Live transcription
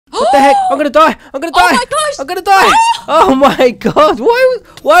What the heck? I'm gonna die. I'm gonna die. Oh my gosh. I'm gonna die. Oh my god.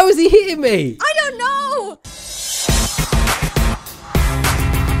 Why was he hitting me? I don't know.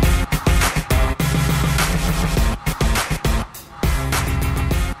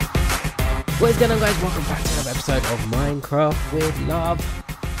 What is going on, guys? Welcome back to another episode of Minecraft with Love.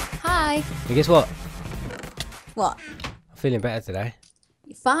 Hi. And guess what? What? I'm feeling better today.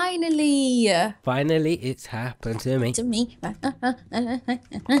 Finally. Finally, it's happened to me. To me.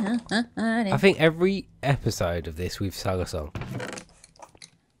 I think every episode of this we've sung a song.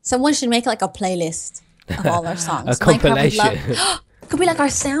 Someone should make like a playlist of all our songs. A compilation. Could be like our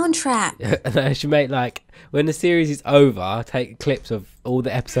soundtrack. And I should make like, when the series is over, take clips of all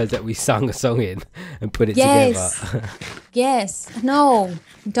the episodes that we sung a song in and put it together. Yes. No,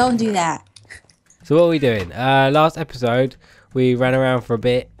 don't do that. So what are we doing? Last episode, we ran around for a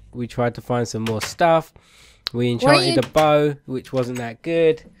bit. We tried to find some more stuff. We enchanted a bow, which wasn't that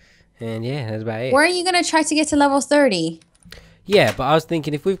good. And yeah, that's about it. Where are you going to try to get to level 30? Yeah, but I was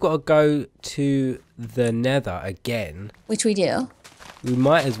thinking if we've got to go to the nether again, which we do, we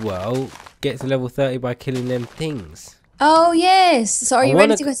might as well get to level 30 by killing them things. Oh, yes. So are you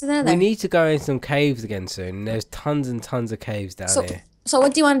ready to go to the nether? We need to go in some caves again soon. There's tons and tons of caves down here. So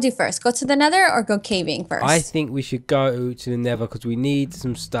what do you want to do first? Go to the nether or go caving first? I think we should go to the nether because we need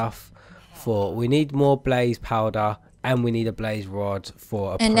some stuff for... We need more blaze powder and we need a blaze rod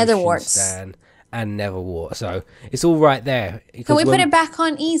for a and nether warts. Stand and nether wart. So it's all right there. Can we put it back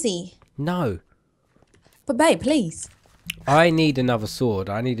on easy? No. But babe, please. I need another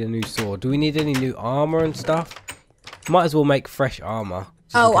sword. I need a new sword. Do we need any new armor and stuff? Might as well make fresh armor.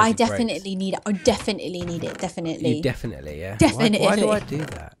 Oh, I definitely need it. I definitely need it. Definitely. You definitely, yeah? Definitely. Why do I do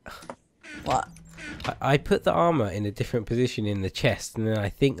that? What? I put the armor in a different position in the chest and then I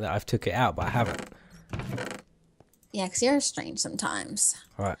think that I've took it out, but I haven't. Yeah, because you're strange sometimes.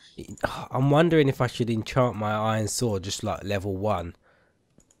 Right. I'm wondering if I should enchant my iron sword just like level 1.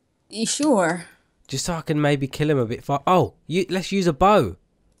 You sure? Just so I can maybe kill him a bit far. Oh, let's use a bow.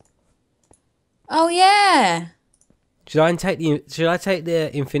 Oh, yeah. Should I take the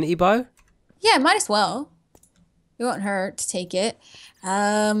infinity bow? Yeah, might as well. It won't hurt to take it.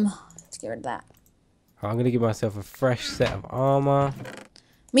 Let's get rid of that. I'm going to give myself a fresh set of armor.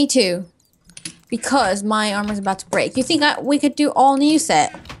 Me too. Because my armor's about to break. You think we could do all new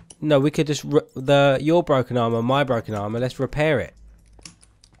set? No, we could just... your broken armor, my broken armor, let's repair it.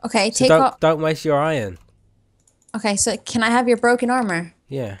 Okay, so don't waste your iron. Okay, so can I have your broken armor?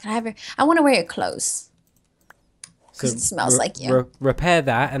 Yeah. Can I have your... I want to wear your clothes. Because it smells like you. Repair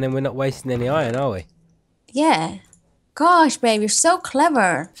that, and then we're not wasting any iron, are we? Yeah. Gosh, babe, you're so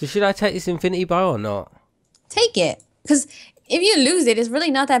clever. So should I take this infinity bow or not? Take it. Because if you lose it, it's really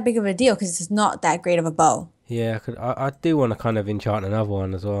not that big of a deal because it's not that great of a bow. Yeah, I do want to kind of enchant another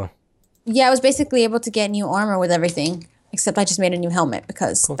one as well. Yeah, I was basically able to get new armor with everything. Except I just made a new helmet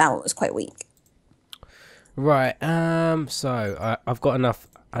because that one was quite weak. Right, so I've got enough.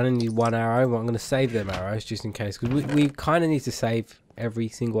 I only need one arrow, but I'm going to save them arrows just in case. Because we kind of need to save every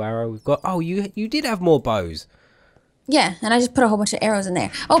single arrow we've got. Oh, you did have more bows. Yeah, and I just put a whole bunch of arrows in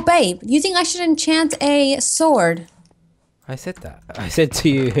there. Oh, babe, you think I should enchant a sword? I said that. I said to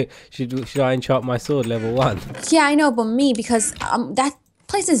you, should I enchant my sword level 1? Yeah, I know, but me, because that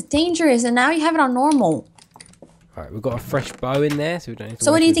place is dangerous, and now you have it on normal. Alright, we've got a fresh bow in there, so we don't need to...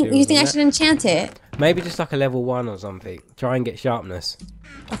 So what do you think? You think I should enchant it? Maybe just like a level 1 or something. Try and get sharpness.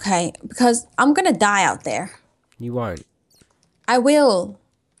 Okay, because I'm gonna die out there. You won't. I will.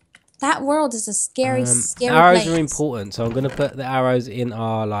 That world is a scary, scary arrows place. are important, so I'm gonna put the arrows in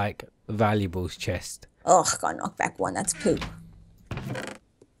our like valuables chest. Ugh, got knocked back 1. That's poop.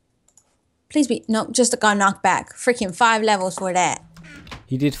 Please be just got knocked back. Freaking 5 levels for that.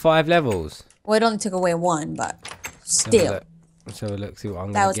 You did 5 levels. Well, it only took away 1, but still. Let's have a look. See what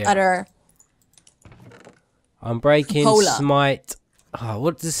I'm that gonna was get. utter. Unbreaking, smite. Oh,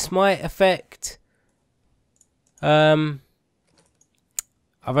 what does smite affect? I'm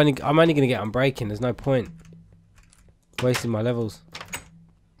only gonna get unbreaking. There's no point wasting my levels.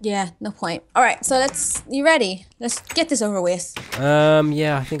 Yeah, no point. All right, so you ready? Let's get this over with.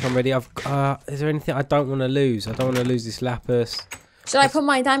 Yeah, I think I'm ready. Is there anything I don't want to lose? I don't want to lose this lapis. Should I put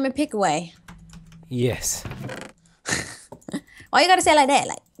my diamond pick away? Yes. Why you gotta say it like that?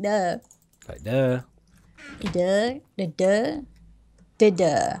 Like duh. Like duh.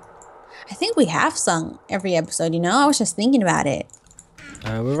 Duh. I think we have sung every episode, you know? I was just thinking about it.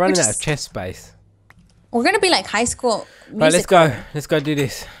 We're running out of chest space. We're gonna be like High School Musical. Right, let's go. Let's go do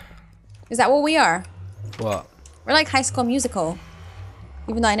this. Is that what we are? What? We're like High School Musical.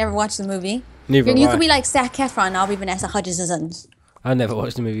 Even though I never watched the movie. Neither You could be like Zac Efron, I'll be Vanessa Hudgens. I never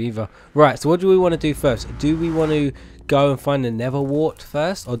watched the movie either. Right, so what do we want to do first? Do we want to go and find the nether wart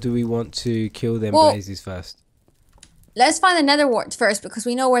first, or do we want to kill them blazes first? Let's find the nether wart first because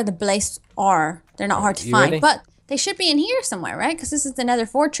we know where the blazes are. They're not hard to find, but they should be in here somewhere, right? Because this is the nether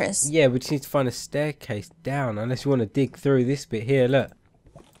fortress. Yeah, we just need to find a staircase down, unless you want to dig through this bit here. Look.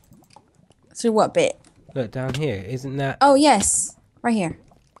 Through what bit? Look, down here. Isn't that... Oh, yes. Right here.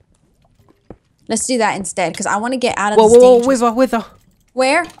 Let's do that instead, because I want to get out of this danger. Whoa, wither.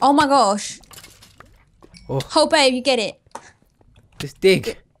 Where? Oh my gosh. Oh, oh babe, you get it. Just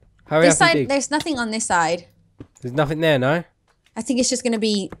dig. Hurry up and dig. There's nothing on this side. There's nothing there, no? I think it's just going to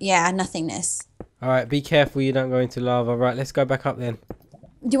be, yeah, nothingness. Alright, be careful you don't go into lava. Right, let's go back up then.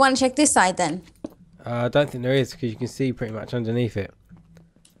 Do you want to check this side then? I don't think there is, because you can see pretty much underneath it.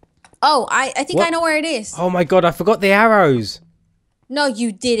 Oh, I think I know where it is. Oh my god, I forgot the arrows. No,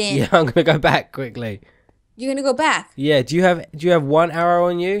 you didn't. Yeah, I'm gonna go back quickly. You're gonna go back? Yeah. Do you have one arrow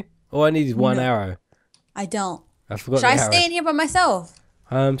on you? All I need is one arrow. I don't. I forgot. Should I stay in here by myself?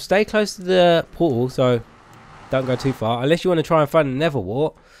 Stay close to the portal, so don't go too far. Unless you want to try and find a nether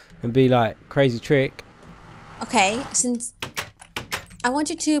wart and be like crazy trick. Okay, since I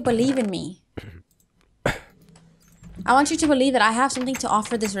want you to believe in me. I want you to believe that I have something to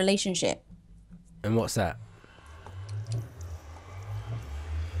offer this relationship. And what's that?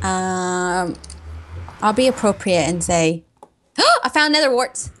 I'll be appropriate and say, oh, I found nether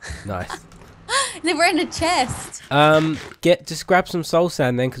warts. Nice. They were in a chest. Just grab some soul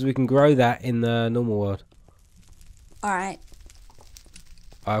sand then, because we can grow that in the normal world. All right.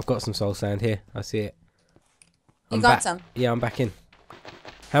 I've got some soul sand here. I see it. You got some? Yeah, I'm back in.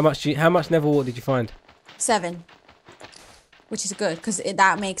 How much nether wart did you find? 7. Which is good, because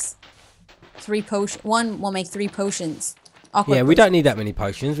that makes 3 potions. 1 will make 3 potions. Yeah, we don't need that many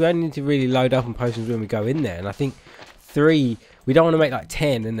potions. We only need to really load up on potions when we go in there. And I think 3, we don't want to make like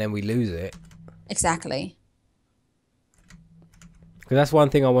 10 and then we lose it. Exactly. Because that's one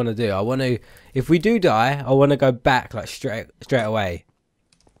thing I want to do. I want to, if we do die, I want to go back like straight away.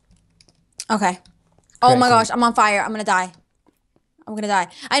 Okay. Oh my gosh, I'm on fire. I'm going to die. I'm going to die.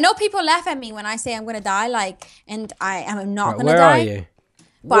 I know people laugh at me when I say I'm going to die, like, and I am not going to die. Where are you?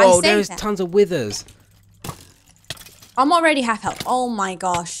 But whoa, there's tons of withers. I'm already half health. Oh my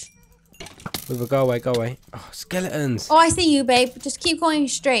gosh. Wither, go away, go away. Oh, skeletons. Oh, I see you, babe. Just keep going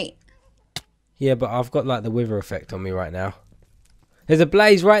straight. Yeah, but I've got like the wither effect on me right now. There's a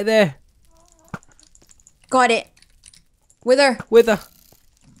blaze right there. Got it. Wither. Wither.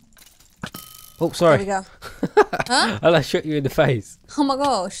 Oh, sorry. There we go. Huh? I shot you in the face. Oh my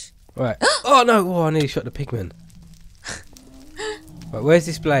gosh. Right. Oh no! Oh, I nearly shot the pigman. Right, where's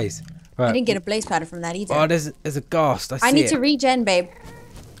this blaze? Right. I didn't get a blaze powder from that either. Oh, there's a ghast. I need to regen, babe.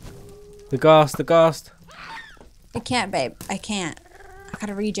 The ghast. I can't, babe. I can't. I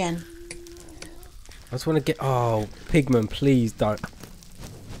gotta regen. I just want to get. Oh, pigman, please don't.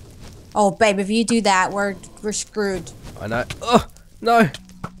 Oh, babe, if you do that, we're screwed. I know. Oh no!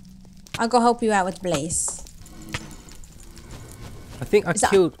 I'll go help you out with blaze. I think I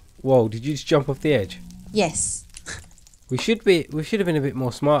killed. Whoa! Did you just jump off the edge? Yes. We should have been a bit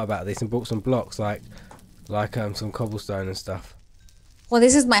more smart about this and brought some blocks like some cobblestone and stuff. Well,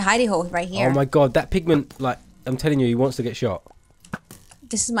 this is my hidey hole right here. Oh my god, that pigman! Like I'm telling you, he wants to get shot.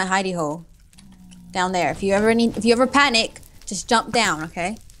 This is my hidey hole. Down there. If you ever panic, just jump down,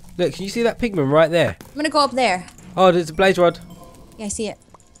 okay? Look, can you see that pigman right there? I'm gonna go up there. Oh, there's a blaze rod. Yeah, I see it.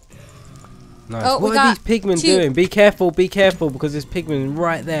 Nice. Oh, what are these pigmen doing? Be careful, because there's pigmen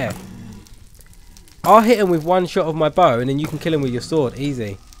right there. I'll hit him with one shot of my bow, and then you can kill him with your sword.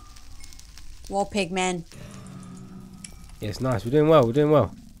 Easy. Whoa, pigman. Yes, nice. We're doing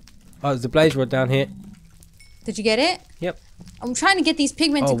well. Oh, there's a blaze rod down here. Did you get it? Yep. I'm trying to get these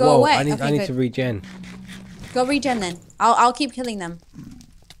pigmen to go away. I need to regen. Go regen then. I'll keep killing them.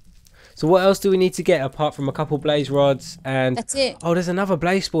 So what else do we need to get apart from a couple blaze rods and... That's it. Oh, there's another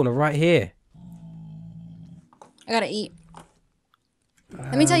blaze spawner right here. I gotta eat.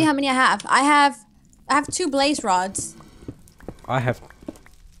 Let me tell you how many I have. I have 2 blaze rods. I have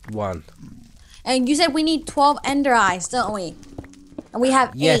 1. And you said we need 12 ender eyes, don't we? And we have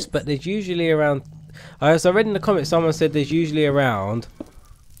 8. Yes, but there's usually around... so I read in the comments someone said there's usually around...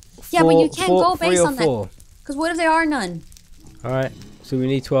 Yeah, but you can't go based on 4. that. Because what if there are none? Alright, so we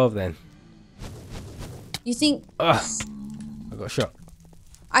need 12 then. You think... Ugh, I got shot.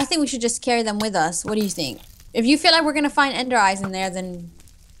 I think we should just carry them with us. What do you think? If you feel like we're going to find ender eyes in there, then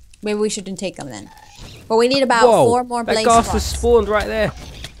maybe we shouldn't take them then. But we need about 4 more blaze rods. That ghast has spawned right there.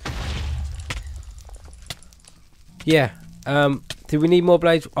 Yeah. Do we need more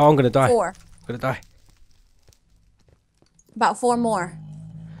blaze? Oh, I'm going to die. 4. I'm going to die. About 4 more.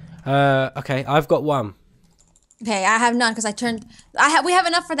 Okay, I've got one. Okay, I have none because I turned. We have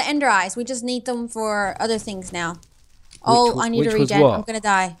enough for the ender eyes. We just need them for other things now. Oh, I need to Which was regen. what? I'm gonna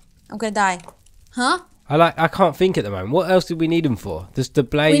die. I'm gonna die. Huh? I can't think at the moment. What else did we need them for? Just the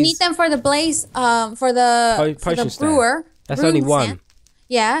blaze. We need them for the blaze. For Potion the brewer. That's only one. Stand.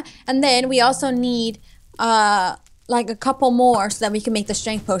 Yeah, and then we also need like a couple more so that we can make the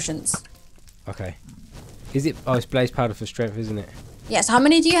strength potions. Okay. Is it? Oh, it's blaze powder for strength, isn't it? Yes. How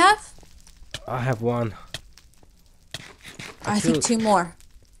many do you have? I have one. I think 2 more.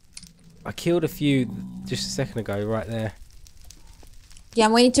 I killed a few just a second ago, right there. Yeah,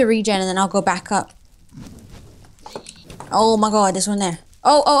 I'm waiting to regen and then I'll go back up. Oh my god, this one there.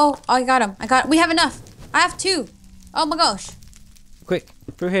 Oh, I got him. We have enough. I have 2. Oh my gosh. Quick,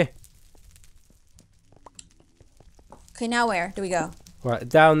 through here. Okay, now where do we go? Right,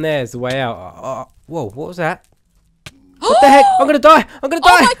 down there's the way out. Whoa, what was that? What the heck? I'm gonna die! I'm gonna die!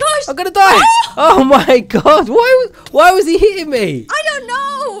 Oh my gosh! I'm gonna die! Oh my god! Why was he hitting me? I don't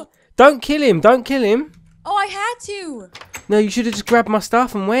know! Don't kill him! Don't kill him! Oh, I had to. No, you should have just grabbed my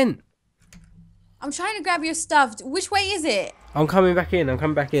stuff and went. I'm trying to grab your stuff. Which way is it? I'm coming back in. I'm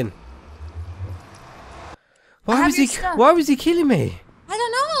coming back in. Why was he killing me? I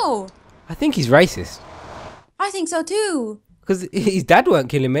don't know. I think he's racist. I think so too. Because his dad weren't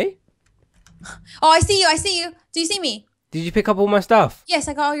killing me. Oh, I see you. I see you. Do you see me? Did you pick up all my stuff? Yes,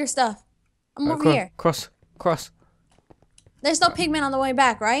 I got all your stuff. I'm Right, over here. Cross. There's no pigmen on the way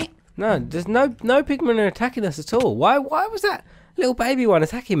back, right? No, there's no pigmen are attacking us at all. Why was that little baby one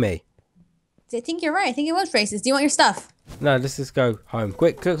attacking me? I think you're right. I think it was racist. Do you want your stuff? No, let's just go home.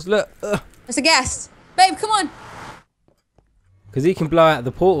 Quick, cooks, look. There's a ghast. Babe, come on. Because he can blow out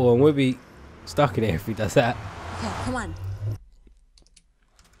the portal and we'll be stuck in here if he does that. Okay, come on.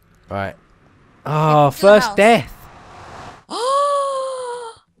 Right. Oh, first death.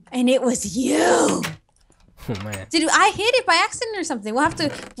 Oh, and it was you. Oh, man. Did I hit it by accident or something?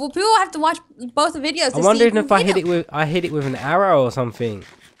 People will have to watch both the videos. I'm wondering if I hit it with an arrow or something.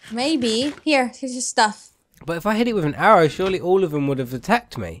 Maybe. Here's your stuff. But if I hit it with an arrow, surely all of them would have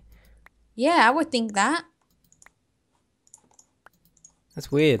attacked me. Yeah, I would think that.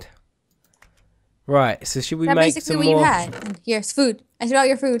 That's weird. Right, so should we That's make basically some what more? you had. Here's food. I threw out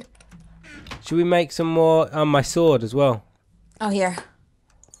your food. Should we make some more on my sword as well? Oh, here.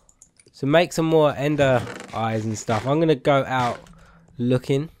 So make some more ender eyes and stuff. I'm gonna go out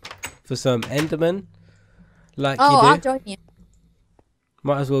looking for some endermen. Like you do. I'll join you.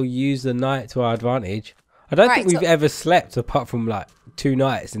 Might as well use the night to our advantage. I don't think we've ever slept apart from like 2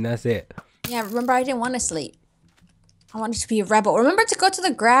 nights and that's it. Yeah, remember I didn't want to sleep. I wanted to be a rebel. Remember to go to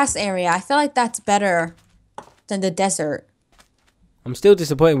the grass area. I feel like that's better than the desert. I'm still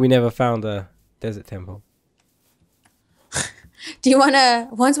disappointed we never found a desert temple. Do you want to,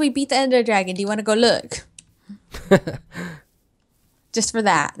 once we beat the ender dragon, do you want to go look? Just for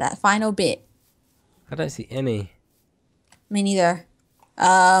that final bit. I don't see any. Me neither.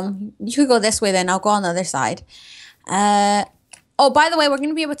 You could go this way then. I'll go on the other side. Oh, by the way, we're going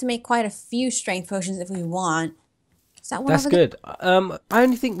to be able to make quite a few strength potions if we want. Is that one? That's good. I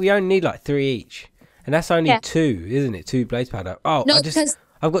only think we only need like 3 each. And that's only 2, isn't it? 2 blaze powder. Oh, no,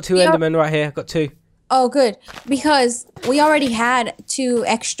 I've got 2 endermen right here. I've got 2. Oh, good. Because we already had 2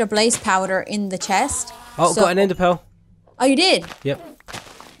 extra blaze powder in the chest. Oh, got an ender pearl. Oh, you did? Yep.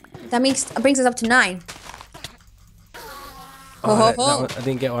 That brings us up to 9. Oh, that one, I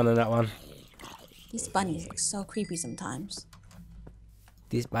didn't get one on that one. These bunnies look so creepy sometimes.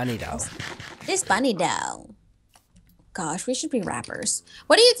 This bunny though. This bunny though. Gosh, we should be rappers.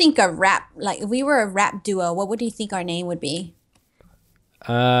 What do you think a rap, like if we were a rap duo, what would you think our name would be?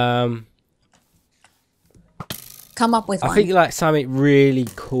 Come up with one. I think like something really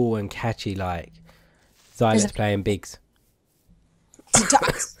cool and catchy like Xylex playing Biggs.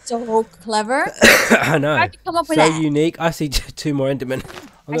 So clever. I know. How'd you come up with so that? unique. I see 2 more endermen.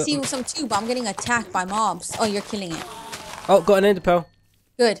 I see some too, but I'm getting attacked by mobs. Oh, you're killing it. Oh, got an ender pearl.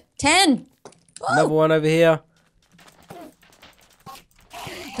 Good. 10. Another one over here.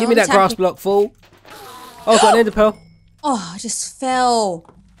 Give me that grass block, fool. Oh, got an ender pearl. Oh, I just fell.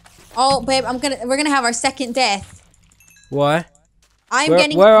 Oh, babe, we're gonna have our second death. Why?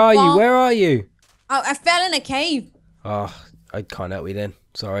 Where are you? Where are you? I fell in a cave. Oh, I can't help you then.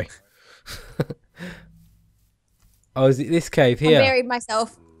 Sorry. Oh, is it this cave here? I buried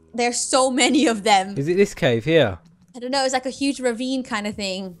myself. There's so many of them. Is it this cave here? I don't know. It's like a huge ravine kind of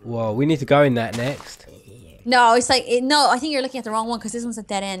thing. Whoa, we need to go in that next. No, it's like no. I think you're looking at the wrong one because this one's a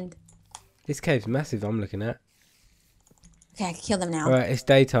dead end. This cave's massive. I'm looking at. Okay, I can kill them now. All right, it's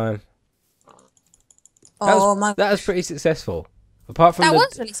daytime. That was pretty successful. Apart from that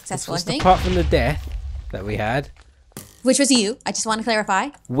was really successful, I think. Apart from the death that we had. Which was you. I just want to clarify.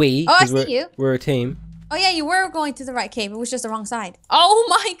 Oh, I see you. We're a team. Oh yeah, you were going to the right cave. It was just the wrong side. Oh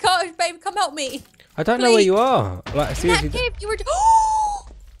my gosh, babe, come help me. I don't know where you are. Like seriously. In that cave, you were.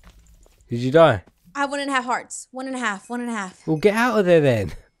 Did you die? I have 1.5 hearts. 1.5. 1.5. Well, get out of there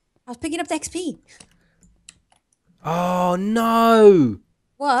then. I was picking up the XP. Oh no!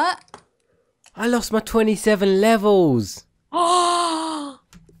 What? I lost my 27 levels. Oh.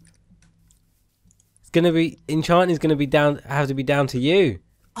 It's gonna be enchanting. Is gonna be down. Have to be down to you.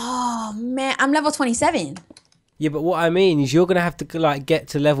 Oh man, I'm level 27. Yeah, but what I mean is you're gonna have to like get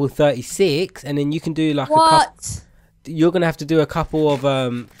to level 36, and then you can do like a couple. You're gonna have to do a couple of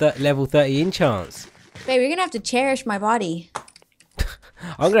level 30 enchants. Babe, you're gonna have to cherish my body.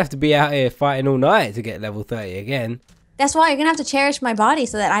 I'm gonna have to be out here fighting all night to get level 30 again. That's why you're gonna have to cherish my body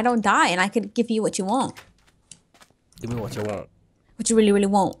so that I don't die and I could give you what you want. Give me what you want. What you really, really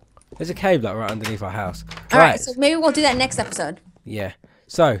want. There's a cave like right underneath our house. Alright, so maybe we'll do that next episode. Yeah.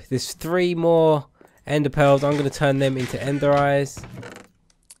 So there's 3 more ender pearls. I'm gonna turn them into ender eyes.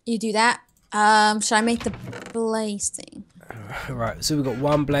 You do that. Should I make the blaze thing? Right, so we've got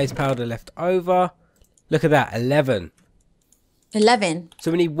 1 blaze powder left over. Look at that, 11. 11.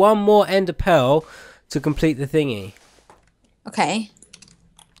 So we need 1 more ender pearl to complete the thingy. Okay.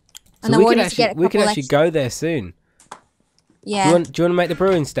 And so we can actually go there soon. Yeah. Do you want to make the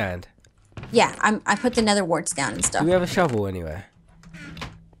brewing stand? Yeah, I put the nether warts down and stuff. Do we have a shovel anywhere?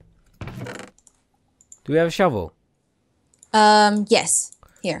 Do we have a shovel? Yes.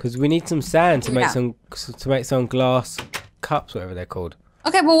 Here. Because we need some sand to make some glass cups, whatever they're called.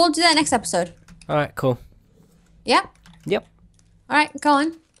 Okay, well we'll do that next episode. All right, cool. Yeah. Yep. All right, go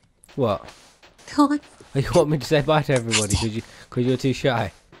on. What? Go on. You want me to say bye to everybody because you're too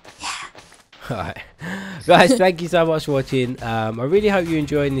shy? Yeah. Alright. Guys, thank you so much for watching. I really hope you're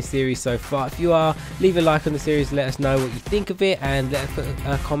enjoying this series so far. If you are, leave a like on the series, let us know what you think of it, and let us put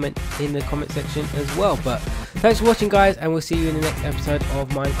a comment in the comment section as well. But thanks for watching, guys, and we'll see you in the next episode of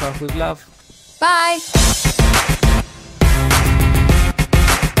Minecraft with Love. Bye.